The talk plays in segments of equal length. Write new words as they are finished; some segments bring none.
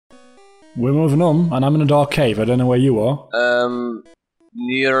We're moving on, and I'm in a dark cave. I don't know where you are.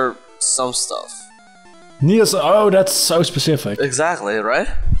 Near some stuff. Near. Oh, that's so specific. Exactly, right?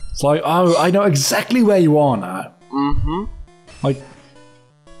 It's like, oh, I know exactly where you are now. Mm-hmm. Like,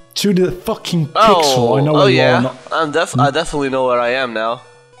 to the fucking pixel, I know where you are. I definitely know where I am now.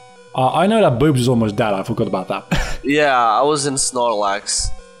 I know that Boobs is almost dead. I forgot about that. Yeah, I was in Snorlax.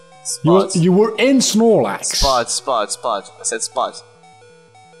 You were in Snorlax. Spot. I said spot.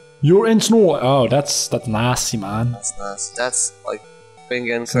 You're in Snorlax. Oh, that's nasty, man. That's nasty. That's like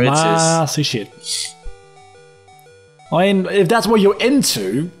thinking crazy. Nasty shit. I mean, if that's what you're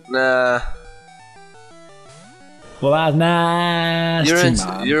into. Nah. Well, that's nasty,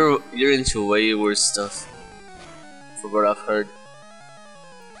 man. You're into way worse stuff. From what I've heard.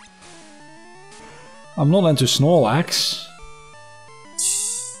 I'm not into Snorlax.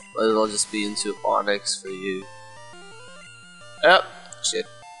 But I'll just be into Onyx for you. Yep. Shit.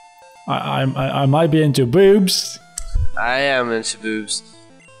 I might be into boobs. I am into boobs.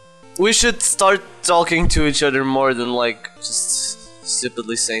 We should start talking to each other more than like just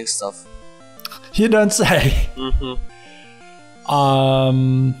stupidly saying stuff. You don't say. Mm-hmm.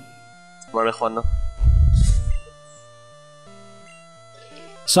 Marijuana.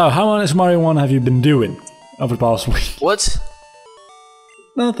 So, how much marijuana have you been doing over the past week? What?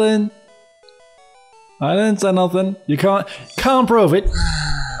 Nothing. I didn't say nothing. You can't prove it.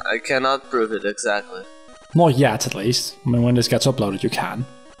 I cannot prove it exactly. Not yet, at least. I mean, when this gets uploaded, you can.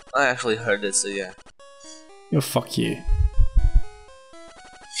 I actually heard it, so yeah. Oh, fuck you.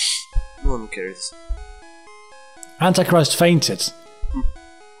 No one cares. Antichrist fainted.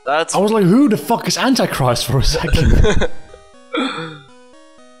 That's. I was like, who the fuck is Antichrist for a second?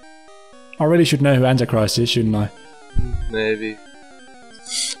 I really should know who Antichrist is, shouldn't I? Maybe.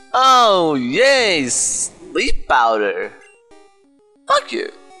 Oh, yay! Sleep powder! Fuck you!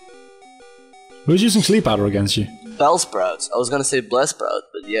 Who's using sleep powder against you? Bellsprout. I was gonna say Blessprout,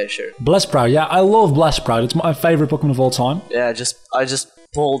 but yeah, sure. Blessprout, yeah, I love Blessprout. It's my favorite Pokemon of all time. Yeah, I just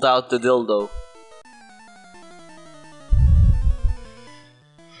pulled out the dildo.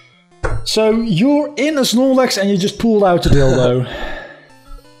 So, you're in a Snorlax and you just pulled out a dildo.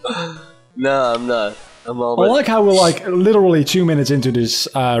 No, I'm not. I'm I already... like how we're like literally 2 minutes into this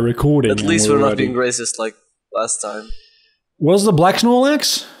recording. At least we're not being racist like last time. Was the black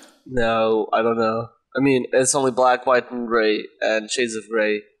Snorlax? No, I don't know. I mean, it's only black, white, and grey, and shades of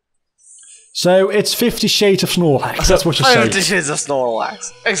grey. So it's 50 Shades of Snorlax, that's what you're saying. 50 Shades of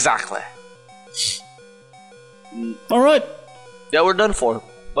Snorlax. Exactly. Alright. Yeah, we're done for.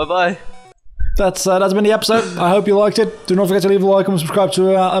 Bye-bye. That's been the episode. I hope you liked it. Do not forget to leave a like and subscribe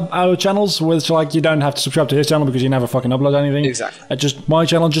to our channels, which like you don't have to subscribe to his channel because he never fucking uploads anything. Exactly. Just my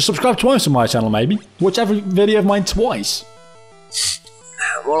channel. Just subscribe twice to my channel, maybe. Watch every video of mine twice.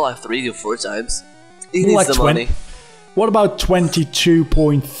 More like 3 to 4 times. He needs the money. What about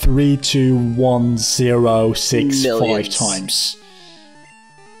 22.321,065 times?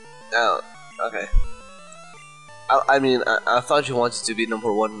 Oh, okay. I mean, I thought you wanted to be #1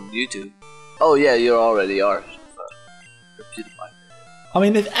 on YouTube. Oh yeah, you already are. I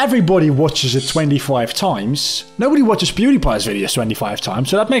mean, if everybody watches it 25 times, nobody watches PewDiePie's videos 25 times,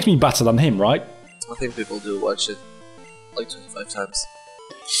 so that makes me better than him, right? I think people do watch it like 25 times.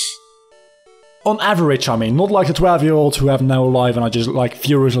 On average, I mean, not like the 12-year-olds who have no life and are just like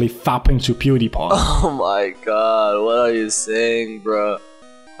furiously fapping to PewDiePie. Oh my god, what are you saying, bro?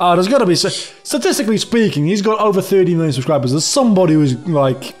 Oh, there's gotta be... Statistically speaking, he's got over 30 million subscribers. There's somebody who's,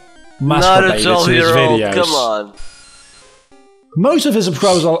 like, masturbated to his videos. Come on. Most of his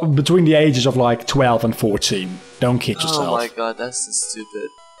subscribers are between the ages of, like, 12 and 14. Don't kid yourself. Oh my god, that's so stupid.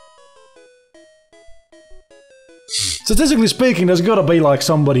 Statistically speaking, there's gotta be, like,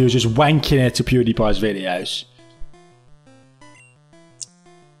 somebody who's just wanking it to PewDiePie's videos.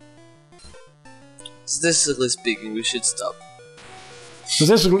 Statistically speaking, we should stop.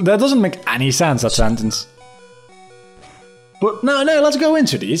 That doesn't make any sense, that sentence. But no, let's go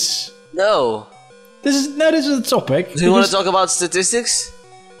into this. No. This is the topic. Do you want to talk about statistics?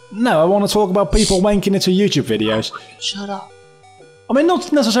 No, I want to talk about people wanking into YouTube videos. Shut up. I mean,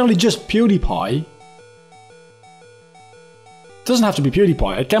 not necessarily just PewDiePie. It doesn't have to be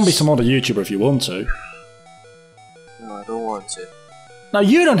PewDiePie. It can be some other YouTuber if you want to. No, I don't want to. Now,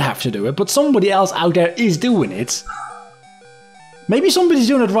 you don't have to do it, but somebody else out there is doing it. Maybe somebody's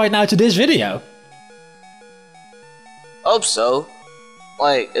doing it right now to this video. Hope so.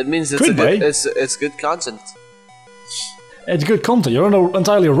 Like, it means it's good content. It's good content. You're on an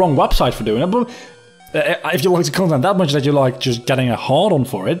entirely wrong website for doing it, but if you like the content that much that you like just getting a hard-on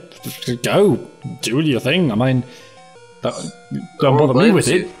for it, just go, do your thing. I mean, don't bother me with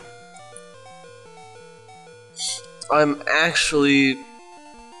it. I'm actually...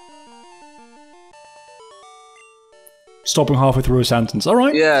 Stopping halfway through a sentence.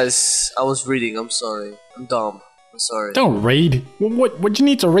 Alright. Yes, I was reading. I'm sorry. I'm dumb. I'm sorry. Don't read. What do you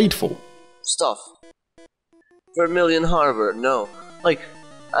need to read for? Stuff. Vermilion Harbor. No. Like,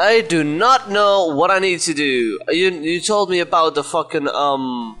 I do not know what I need to do. You told me about the fucking,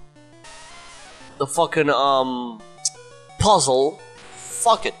 puzzle.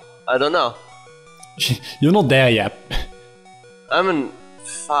 Fuck it. I don't know. You're not there yet. I'm in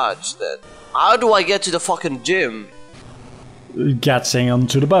fudge then. How do I get to the fucking gym? Getting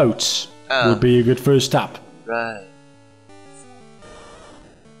onto the boats would be a good first step. Right.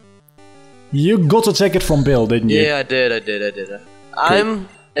 You got a ticket from Bill, didn't you? Yeah, I did.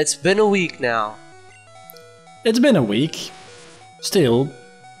 It's been a week now. It's been a week. Still,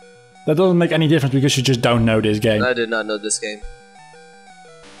 that doesn't make any difference because you just don't know this game. I did not know this game.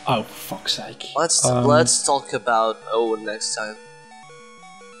 Oh, fuck's sake. Let's talk about Owen next time.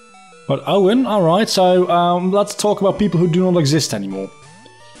 But Owen, alright, so let's talk about people who do not exist anymore.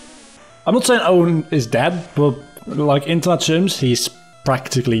 I'm not saying Owen is dead, but like internet terms, he's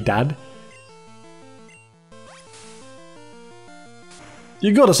practically dead.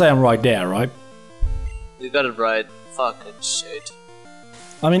 You gotta say I'm right there, right? You got it right. Fucking shit.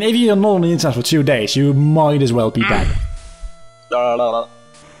 I mean, if you're not on the internet for 2 days, you might as well be dead.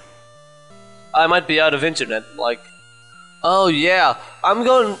 I might be out of internet, like... Oh yeah, I'm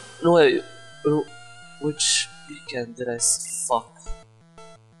going... Wait, which weekend did I... Fuck.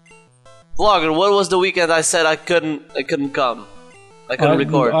 Vlogger, what was the weekend I said I couldn't come? I couldn't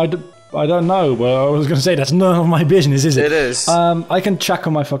record. I don't know, but I was gonna say that's none of my business, is it? It is. I can check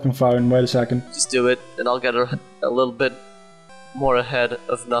on my fucking phone, wait a second. Just do it, and I'll get a little bit more ahead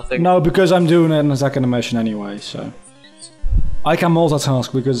of nothing. No, because I'm doing it in a second animation anyway, so... I can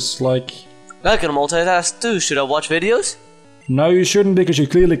multitask because, like... I can multitask too, should I watch videos? No, you shouldn't because you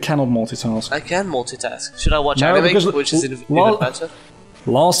clearly cannot multitask. I can multitask. Should I watch Camik, which is even better?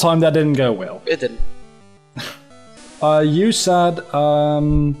 Last time that didn't go well. It didn't. You said,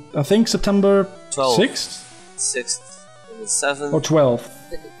 I think September 6th? 6th and the 7th. Or 12th.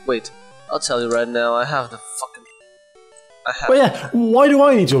 Wait, I'll tell you right now, I have the fucking... But yeah, why do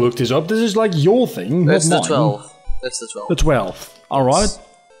I need to look this up? This is like your thing, That's not the mine. 12th. That's the 12th. The 12th, alright.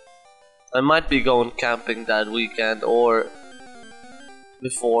 I might be going camping that weekend, or...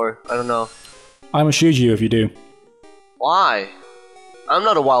 before, I don't know. I'm gonna shoot you if you do. Why? I'm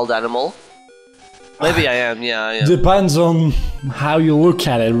not a wild animal. Maybe I am, yeah, I am. Depends on how you look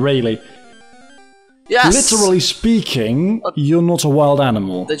at it, really. Yes! Literally speaking, you're not a wild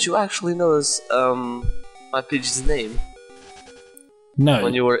animal. Did you actually notice, my pigeon's name? No.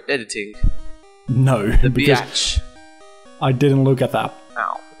 When you were editing? No, The because biatch. I didn't look at that.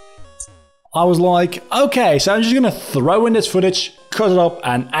 Ow. I was like, okay, so I'm just gonna throw in this footage, cut it up,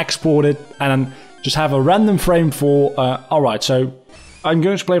 and export it, and then just have a random frame for, alright, so I'm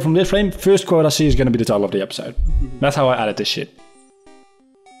going to play from this frame. First quote I see is gonna be the title of the episode. That's how I added this shit.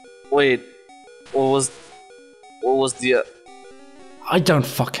 Wait, what was the... I don't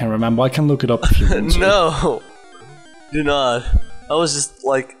fucking remember, I can look it up if you want to. No! Do not. I was just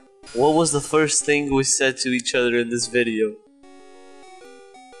like, what was the first thing we said to each other in this video?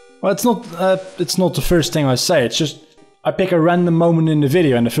 Well, it's not the first thing I say, it's just I pick a random moment in the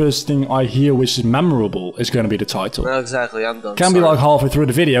video and the first thing I hear which is memorable is going to be the title. No, exactly, I'm done. Can be like halfway through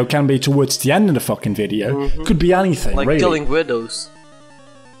the video, can be towards the end of the fucking video. Could be anything, like really. killing widows.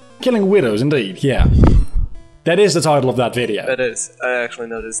 Killing widows, indeed, yeah. That is the title of that video. It is, I actually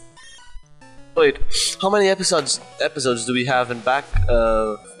noticed. Wait, how many episodes do we have in back?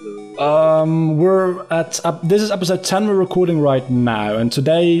 We're at this is episode 10 we're recording right now, and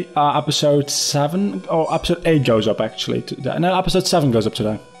today episode 7 or episode 8 goes up actually. No, episode 7 goes up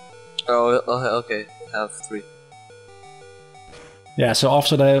today. Oh, okay, I have 3. Yeah, so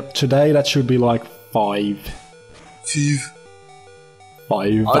after today that should be like 5.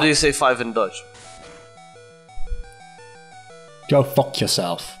 5. How do you say 5 in Dutch? Go fuck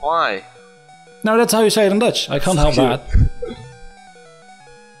yourself. Why? No, that's how you say it in Dutch. I can't help that.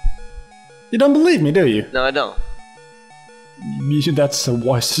 You don't believe me, do you? No, I don't. That's a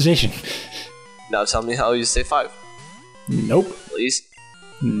wise decision. Now tell me how you say 5. Nope. Please.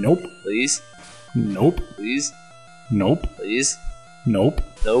 Nope. Please. Nope. Please. Nope. Please. Nope.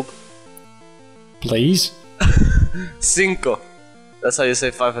 Nope. Please. Cinco. That's how you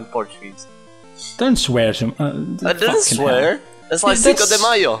say 5 in Portuguese. Don't swear to I didn't swear. Hell. That's like Cinco de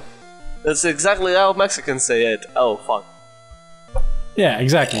Mayo. That's exactly how Mexicans say it. Oh, fuck. Yeah,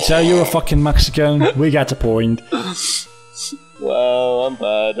 exactly. So you're a fucking Mexican, we got the point. Well, I'm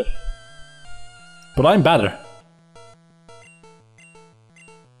bad. But I'm better.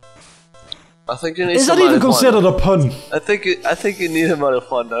 I think you need Is some that even marijuana. considered a pun? I think you need a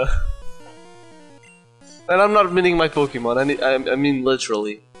marijuana. And I'm not meaning my Pokemon. I mean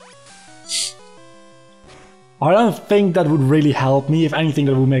literally. I don't think that would really help me. If anything,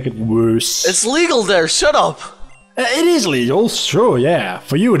 that would make it worse. It's legal there. Shut up. It is legal, sure, yeah.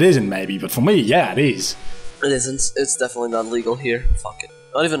 For you it isn't, maybe, but for me, yeah, it is. It isn't. It's definitely not legal here. Fuck it.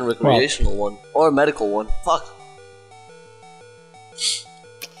 Not even a recreational one or a medical one. Fuck.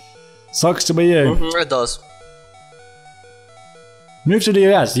 Sucks to be you. It does. Move to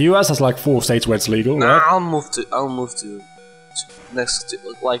the US. The US has like 4 states where it's legal, Nah, right? I'll move to next to,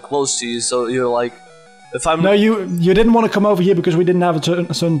 like, close to you, so you're like, if I'm... No, you didn't want to come over here because we didn't have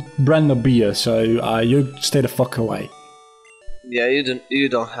a certain brand of beer, so you stay the fuck away. Yeah, you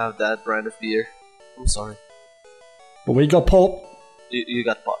don't have that brand of beer. I'm sorry. But we got pop, You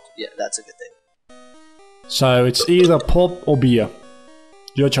got pot. Yeah, that's a good thing. so it's either pop or beer.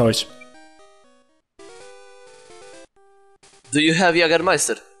 Your choice. Do you have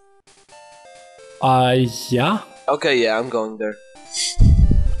Jägermeister? Yeah? Okay, yeah, I'm going there.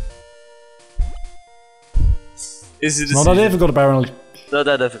 Easy Not that decision. difficult, apparently. Not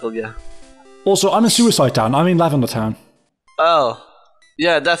that difficult, yeah. Also, I'm in Suicide Town. I'm in Lavender Town. Oh.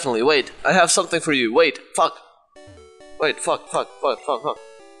 Yeah, definitely. Wait, I have something for you. Wait, fuck. Wait, fuck.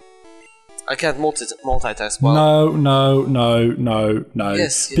 I can't multitask well. No.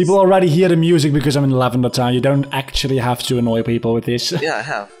 Yes. People already hear the music because I'm in Lavender Town. You don't actually have to annoy people with this. Yeah, I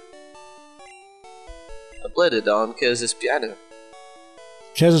have. I played it on Chaos's piano.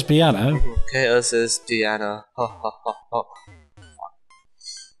 Chaos's piano? Chaos's piano. Ha ha ha ha.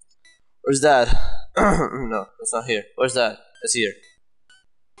 Where's that? No, it's not here. Where's that? It's here.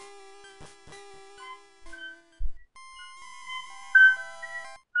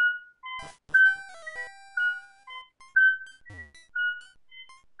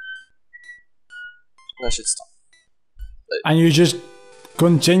 I should stop. And you just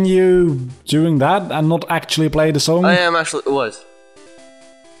continue doing that and not actually play the song? I am actually. What?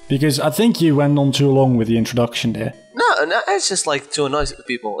 Because I think you went on too long with the introduction there. No, it's just like to annoy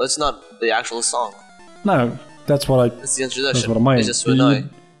people. It's not the actual song. No, that's what I... It's the introduction. That's what I mean. It's just to annoy.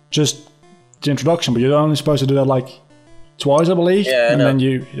 Just the introduction, but you're only supposed to do that like twice, I believe. Yeah, I and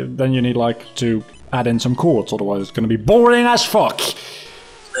know. then you need like to add in some chords, otherwise it's gonna be boring as fuck.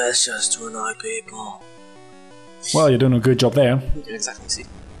 It's just to annoy people. Well, you're doing a good job there. You can exactly see.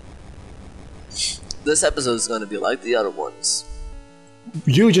 This episode is gonna be like the other ones.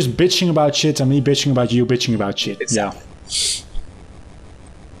 You just bitching about shit and me bitching about you bitching about shit. Exactly.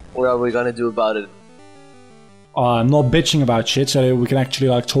 What are we gonna do about it? I'm not bitching about shit, so we can actually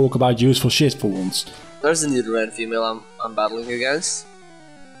like talk about useful shit for once. There's a new red female I'm battling against.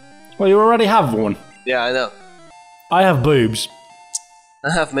 Well, you already have one. Yeah, I know. I have boobs.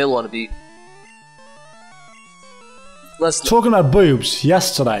 I have male wannabe. Let's. Talking about boobs,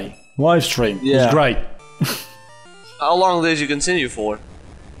 yesterday, live stream. It Yeah. was great. How long did you continue for?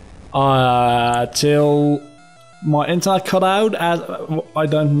 Till my internet cut out at, I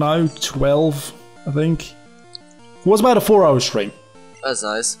don't know, 12, I think. It was about a 4-hour stream. That's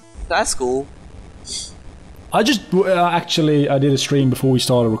nice. That's cool. I just, actually, I did a stream before we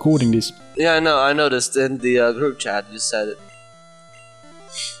started recording this. Yeah, I know. I noticed in the group chat you said it.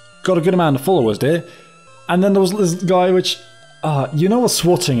 Got a good amount of followers there. And then there was this guy which, you know what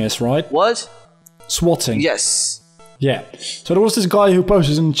swatting is, right? What? Swatting. Yes. Yeah. So there was this guy who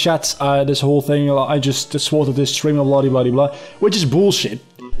posted in the chat this whole thing, I just swatted this stream, blah blah blah, which is bullshit.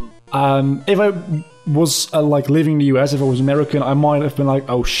 If I was like living in the US, if I was American, I might have been like,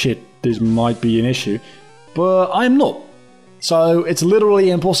 oh shit, this might be an issue. But I'm not. So it's literally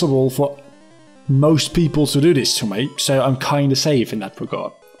impossible for most people to do this to me, so I'm kinda safe in that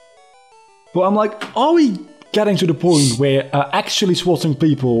regard. But I'm like, are we getting to the point where actually swatting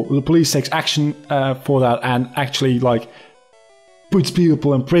people, the police takes action for that and actually like puts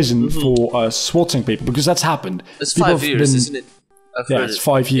people in prison for swatting people? Because that's happened. It's People 5 have years, been- isn't it? I've Yeah, heard it's it.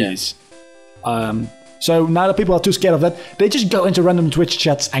 5 years. So now that people are too scared of that, they just go into random Twitch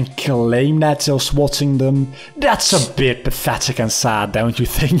chats and claim that they're swatting them. That's a bit pathetic and sad, don't you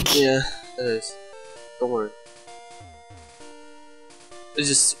think? Yeah, it is. Don't worry. It's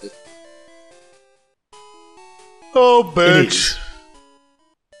just stupid. Oh, It is.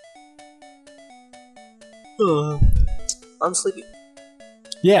 I'm sleepy.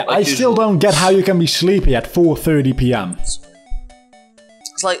 Yeah, Like I still usual. don't get how you can be sleepy at 4:30 p.m.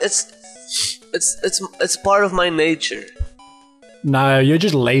 It's like it's part of my nature. No, you're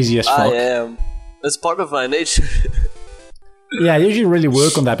just lazy as I fuck. am. It's part of my nature. Yeah, you should really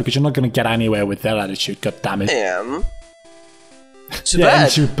work on that because you're not gonna get anywhere with that attitude. God damn I it! am. Too Yeah, bad.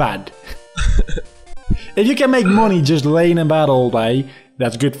 and too bad. If you can make money just laying in bed all day,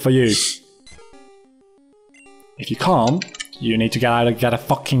 that's good for you. If you can't, you need to get a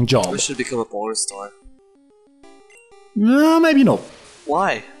fucking job. We should become a porn star. No, maybe not.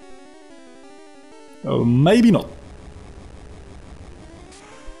 Why? Oh, maybe not.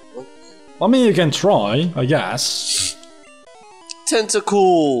 I mean, you can try, I guess.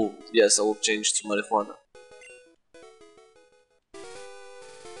 Tentacle! Yes, I will change to marijuana.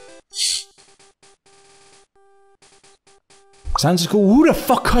 Tentacle, who the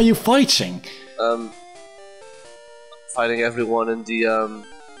fuck are you fighting? Fighting everyone in the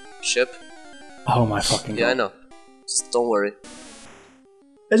ship. Oh my fucking god. Yeah, I know. Just don't worry.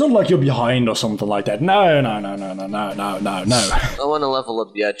 It's not like you're behind or something like that. No. I wanna level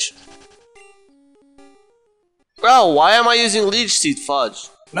up the edge. Bro, why am I using leech seed fudge?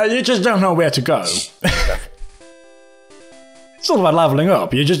 No, you just don't know where to go. It's not about leveling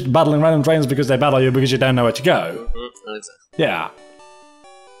up, you're just battling random trains because they battle you because you don't know where to go. Exactly. Yeah.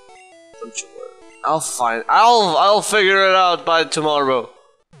 Don't you worry. I'll figure it out by tomorrow.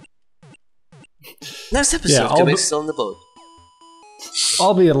 Next episode, Camik's still on the boat.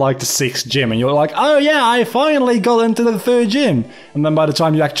 I'll be at like the 6th gym and you're like, oh yeah, I finally got into the 3rd gym. And then by the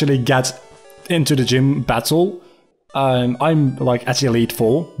time you actually get into the gym battle, I'm like at Elite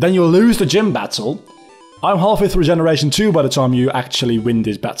 4. Then you'll lose the gym battle. I'm halfway through Generation 2 by the time you actually win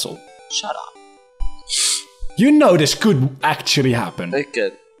this battle. Shut up. You know this could actually happen. It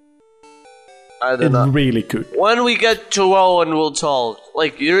could. I don't know. It really could. When we get to WoW and we'll talk.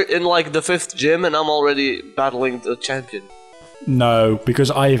 Like, you're in like the 5th gym and I'm already battling the champion. No,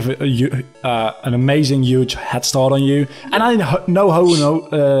 because I have an amazing huge head start on you. And I know how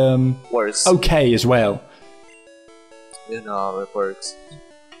works. okay as well. You know, it works.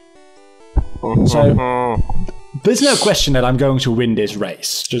 So, there's no question that I'm going to win this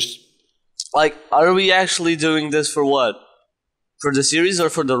race. Just... Like, are we actually doing this for what? For the series or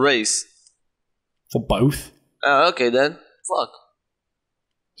for the race? For both. Okay then. Fuck.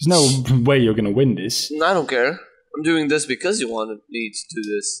 There's no way you're gonna win this. I don't care. I'm doing this because you wanted me to do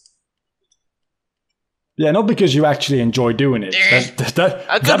this. Yeah, not because you actually enjoy doing it.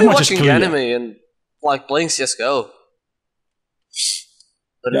 I could be watching anime and like playing CSGO.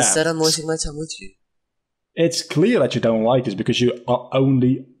 But instead I'm wasting my time with you. It's clear that you don't like this because you are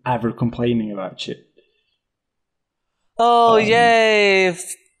only ever complaining about shit. Oh, yay!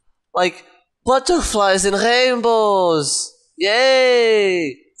 Like, butterflies and rainbows!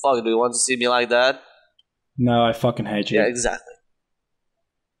 Yay! Fuck, do you want to see me like that? No, I fucking hate you. Yeah, exactly.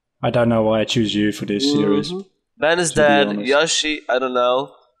 I don't know why I choose you for this series. Ben is dead. Yoshi, I don't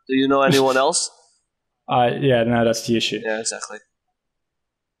know. Do you know anyone else? Yeah, no, that's the issue. Yeah, exactly.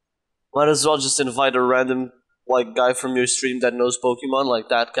 Might as well just invite a random like guy from your stream that knows Pokemon, like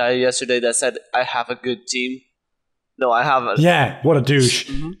that guy yesterday that said, I have a good team. No, I haven't. Yeah, what a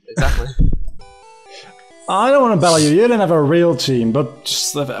douche. Exactly. I don't want to battle you. You don't have a real team, but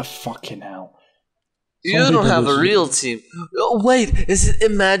just fucking hell. You don't have a real team. Oh, wait, is it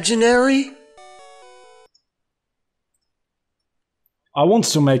imaginary? I want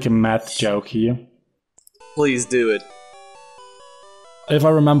to make a math joke here. Please do it. If I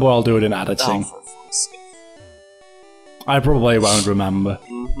remember, I'll do it in editing. Oh, for fuck's sake. I probably won't remember.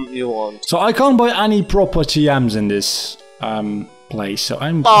 You won't. So I can't buy any proper TMs in this place, so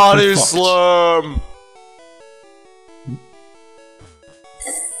I'm Body fucked. slam!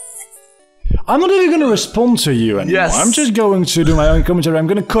 I'm not even going to respond to you anymore. Yes. I'm just going to do my own commentary. I'm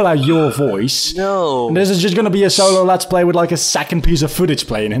going to cut out your voice. No. And this is just going to be a solo let's play with like a second piece of footage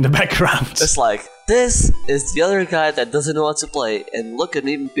playing in the background. It's like, this is the other guy that doesn't know how to play, and look at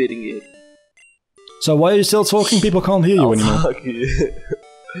him beating it. So why are you still talking? People can't hear you anymore. Fuck you.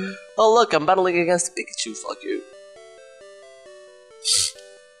 Oh look, I'm battling against Pikachu, fuck you.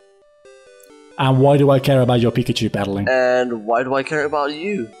 And why do I care about your Pikachu battling? And why do I care about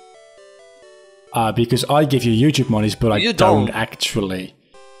you? Because I give you YouTube monies, but I don't actually.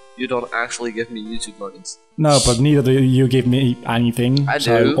 You don't actually give me YouTube monies. No, but neither do you give me anything. I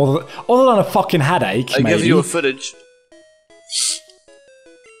do. Other than a fucking headache, I give you a footage.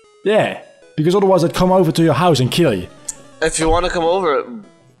 Yeah, because otherwise I'd come over to your house and kill you. If you want to come over,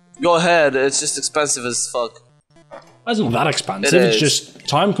 go ahead. It's just expensive as fuck. It's not that expensive, it's just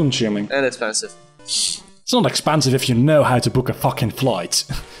time consuming. And expensive. It's not expensive if you know how to book a fucking flight.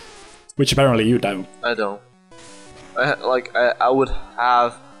 Which apparently you don't. I don't. I would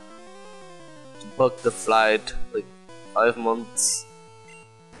have to book the flight like 5 months.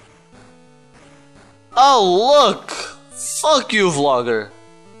 Oh look! Fuck you, vlogger!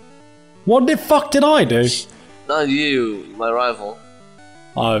 What the fuck did I do? Not you, my rival.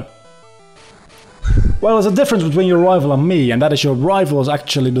 Oh. Well, there's a difference between your rival and me, and that is your rival is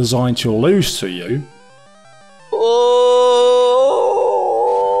actually designed to lose to you. Oh,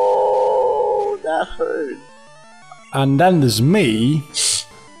 that hurt. And then there's me,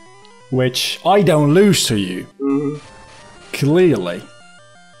 which I don't lose to you. Clearly.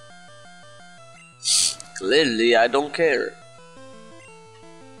 Clearly, I don't care.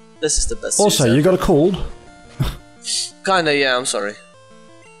 This is the best. Also, you got a cold? Kinda, yeah, I'm sorry.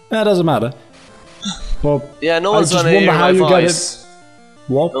 That doesn't matter. But yeah, no one's gonna hear my voice.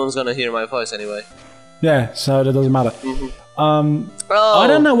 What? No one's gonna hear my voice anyway. Yeah, so that doesn't matter. Oh. I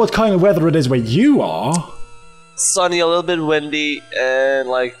don't know what kind of weather it is where you are. Sunny, a little bit windy, and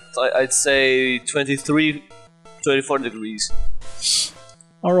like I'd say 23, 24 degrees.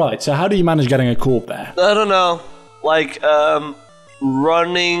 Alright, so how do you manage getting a cold there? I don't know. Like,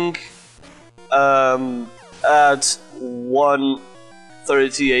 running at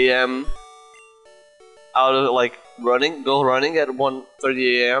 1:30 a.m. out of like go running at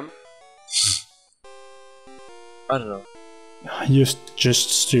 1:30 a.m. I don't know. You're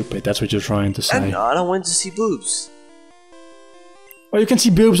just stupid, that's what you're trying to say. I'm not, I went to see boobs. Well, you can see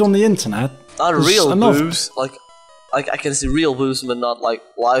boobs on the internet. Not real boobs. Like I can see real boobs, but not like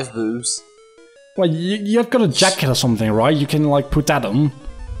live boobs. Well, you've got a jacket or something, right? You can like put that on.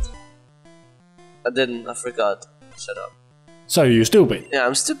 I didn't, I forgot. Shut up. So you're stupid. Yeah,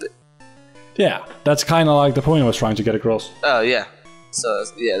 I'm stupid. Yeah, that's kind of like the point I was trying to get across. Oh, yeah. So,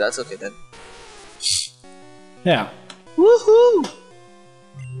 yeah, that's okay then. Yeah. Woohoo!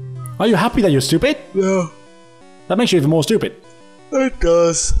 Are you happy that you're stupid? Yeah. That makes you even more stupid. It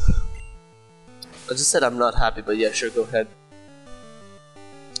does. I just said I'm not happy, but yeah, sure, go ahead.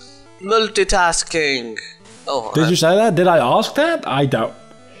 Multitasking! Oh, Did you say that? Did I ask that? I don't.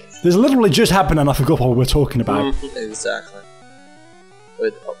 This literally just happened and I forgot what we were talking about. Exactly.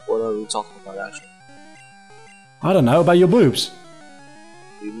 Wait, what are we talking about actually? I don't know, about your boobs.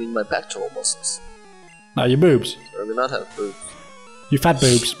 You mean my pectoral muscles? No, your boobs. I do not have boobs. You fat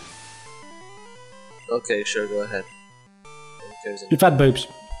boobs. Okay, sure, go ahead. You fat boobs.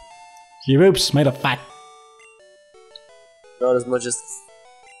 Your boobs made of fat. Not as much as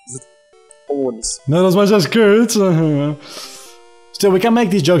the owns. Not as much as Kurt. Still, we can make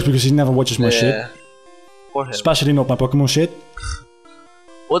these jokes because he never watches my shit. For him. Especially not my Pokemon shit.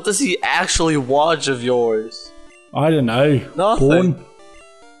 What does he actually watch of yours? I don't know. Nothing. Porn?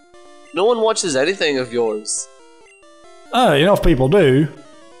 No one watches anything of yours. Oh, enough people do.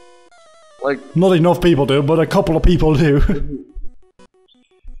 Like, not enough people do, but a couple of people do.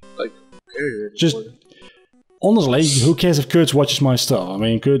 like, just honestly, who cares if Kurtz watches my stuff? I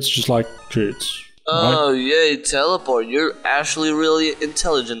mean, Kurtz just like Kurtz. Oh, right? yay, teleport. You're actually really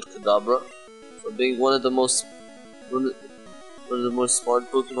intelligent, Kadabra. For being one of the most smart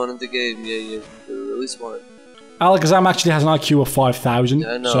Pokemon in the game. Yeah, you're really smart. Alakazam actually has an IQ of 5,000,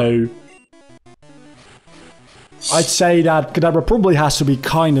 yeah, I know. So I'd say that Kadabra probably has to be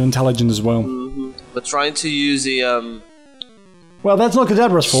kind of intelligent as well. But trying to use the well, that's not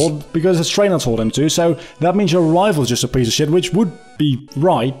Kadabra's fault, because his trainer told him to, so that means your rival's just a piece of shit, which would be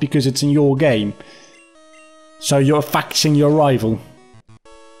right, because it's in your game. So you're faxing your rival.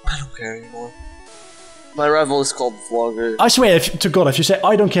 I don't care anymore. My rival is called Vlogger. I swear, to God, if you say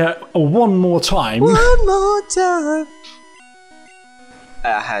I don't care one more time... One more time!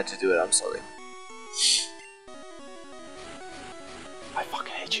 I had to do it, I'm sorry. I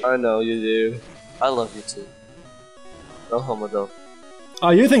fucking hate you. I know you do. I love you too. No homo though.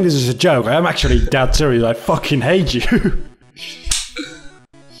 Oh, you think this is a joke? I'm actually dead serious. I fucking hate you.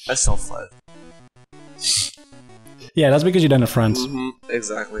 I self-fight. Yeah, that's because you don't have friends.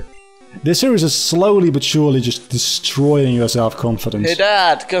 Exactly. This series is slowly but surely just destroying your self-confidence. Hey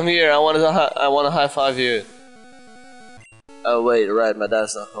Dad, come here. I want to high five you. Oh wait, right, my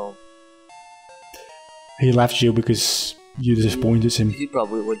dad's not home. He left you because you disappointed him. He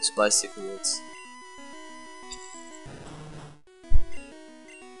probably went to buy cigarettes.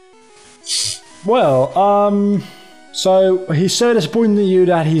 Well, so he's so disappointed in you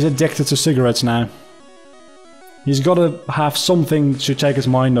that he's addicted to cigarettes now. He's got to have something to take his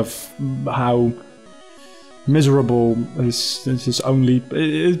mind off how miserable his only...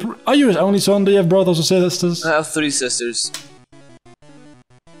 Are you his only son? Do you have brothers or sisters? I have 3 sisters.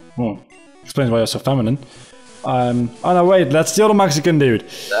 Well, explains why you're so feminine. Oh no, wait, that's the other Mexican dude.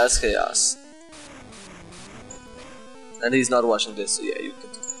 That's Chaos. And he's not watching this, so yeah, you can...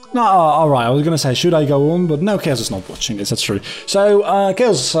 No, alright, I was gonna say, should I go on? But no, Chaos is not watching this, that's true. So,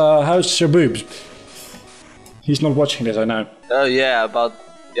 Chaos, how's your boobs? He's not watching this, I know. Oh yeah, about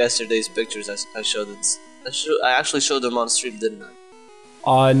yesterday's pictures I showed it. I actually showed them on stream, didn't I?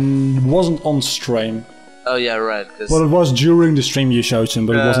 I wasn't on stream. Oh yeah, right. Well, it was during the stream you showed him,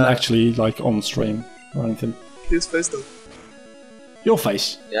 but it wasn't actually like on stream or anything. His face though. Your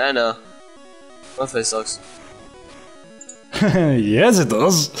face. Yeah, I know. My face sucks. Yes, it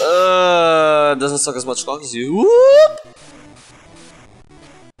does. It doesn't suck as much cock as you. Whoop!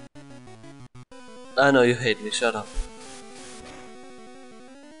 I know you hate me. Shut up.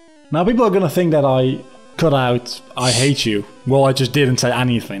 Now people are gonna think that I cut out "I hate you." Well, I just didn't say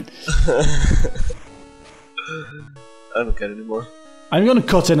anything. I don't care anymore. I'm gonna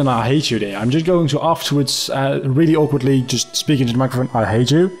cut in an "I hate you" there. I'm just going to afterwards, really awkwardly, just speak into the microphone. "I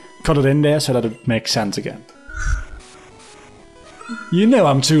hate you." Cut it in there so that it makes sense again. You know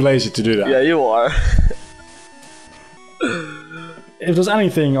I'm too lazy to do that. Yeah, you are. If there's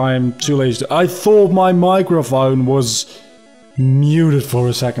anything I'm too lazy to... I thought my microphone was muted for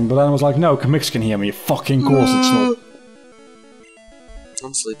a second, but then I was like, no, Camiks can hear me. Fucking course it's not.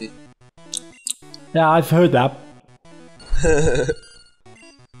 I'm sleepy. Yeah, I've heard that.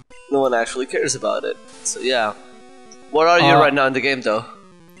 No one actually cares about it. So yeah. Where are you right now in the game though?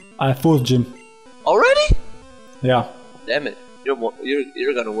 I fourth gym. Already? Yeah. Damn it.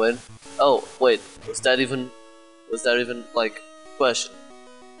 You're gonna win. Oh, wait. Was that even like question?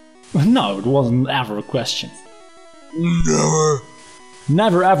 No, it wasn't ever a question. Never.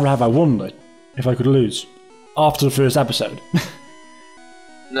 Never ever have I wondered if I could lose. After the first episode.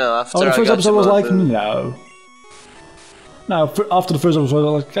 No, after the first episode was like, no. No, after the first episode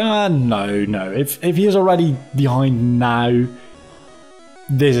I was like, no. If he's already behind now,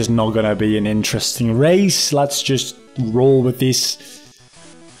 this is not gonna be an interesting race. Let's just roll with this.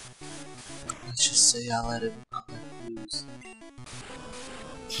 Let's just say I'll let him lose.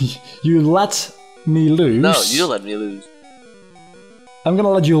 You let me lose? No, you let me lose. I'm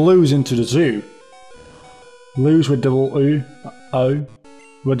gonna let you lose into the zoo. Lose with double U. O.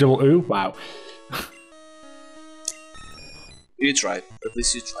 With double U? Wow. You tried. At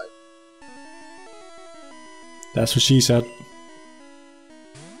least you tried. That's what she said.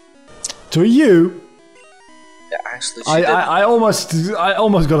 To you? Yeah, actually, she did. I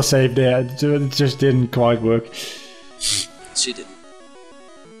almost got a save there. It just didn't quite work. She didn't.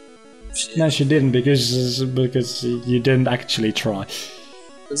 No, she didn't because you didn't actually try.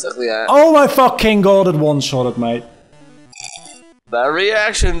 Exactly. Yeah. Oh my fucking god! It one-shotted, mate. That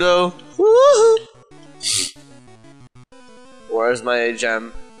reaction, though. Woohoo! Where's my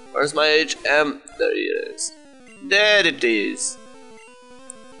HM? Where's my HM? There he is. There it is.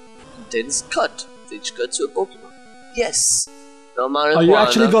 Dense cut. Each cut to a Pokemon. Yes. No marijuana. Oh, you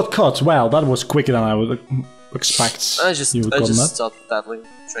actually got cut. Wow, that was quicker than I would expect. I just stopped battling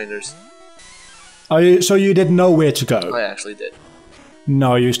trainers. Oh, so you didn't know where to go? I actually did.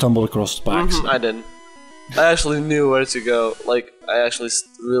 No, you stumbled across the backs. I didn't. I actually knew where to go. Like, I actually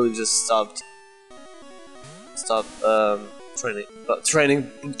really just stopped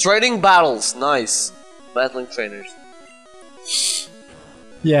training battles. Nice. Battling trainers.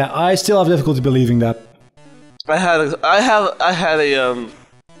 Yeah, I still have difficulty believing that. I had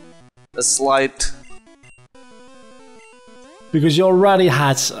a slight, because you already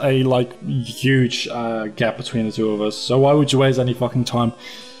had a like huge gap between the two of us. So why would you waste any fucking time?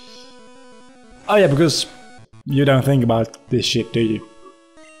 Oh yeah, because you don't think about this shit, do you?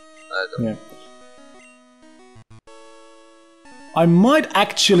 I don't. Yeah. I might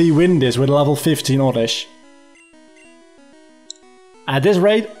actually win this with level 15 oddish. At this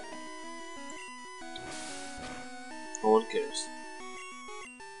rate, no one cares.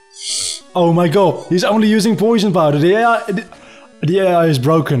 oh my god, he's only using poison powder. The AI is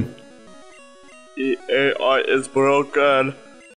broken. The AI is broken.